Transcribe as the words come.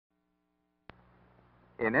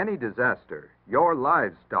In any disaster, your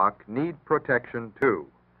livestock need protection too.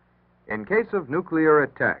 In case of nuclear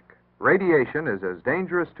attack, radiation is as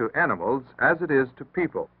dangerous to animals as it is to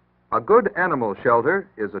people. A good animal shelter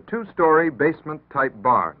is a two-story basement-type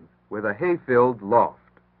barn with a hay-filled loft.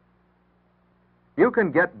 You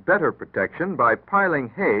can get better protection by piling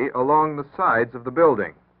hay along the sides of the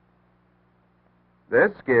building.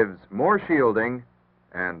 This gives more shielding,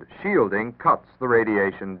 and shielding cuts the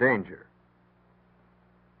radiation danger.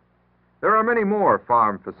 There are many more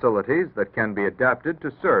farm facilities that can be adapted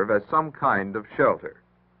to serve as some kind of shelter.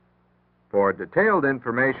 For detailed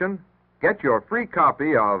information, get your free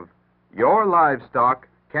copy of Your Livestock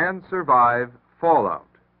Can Survive Fallout.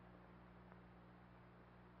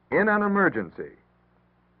 In an emergency,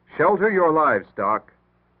 shelter your livestock,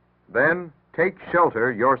 then take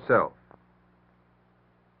shelter yourself.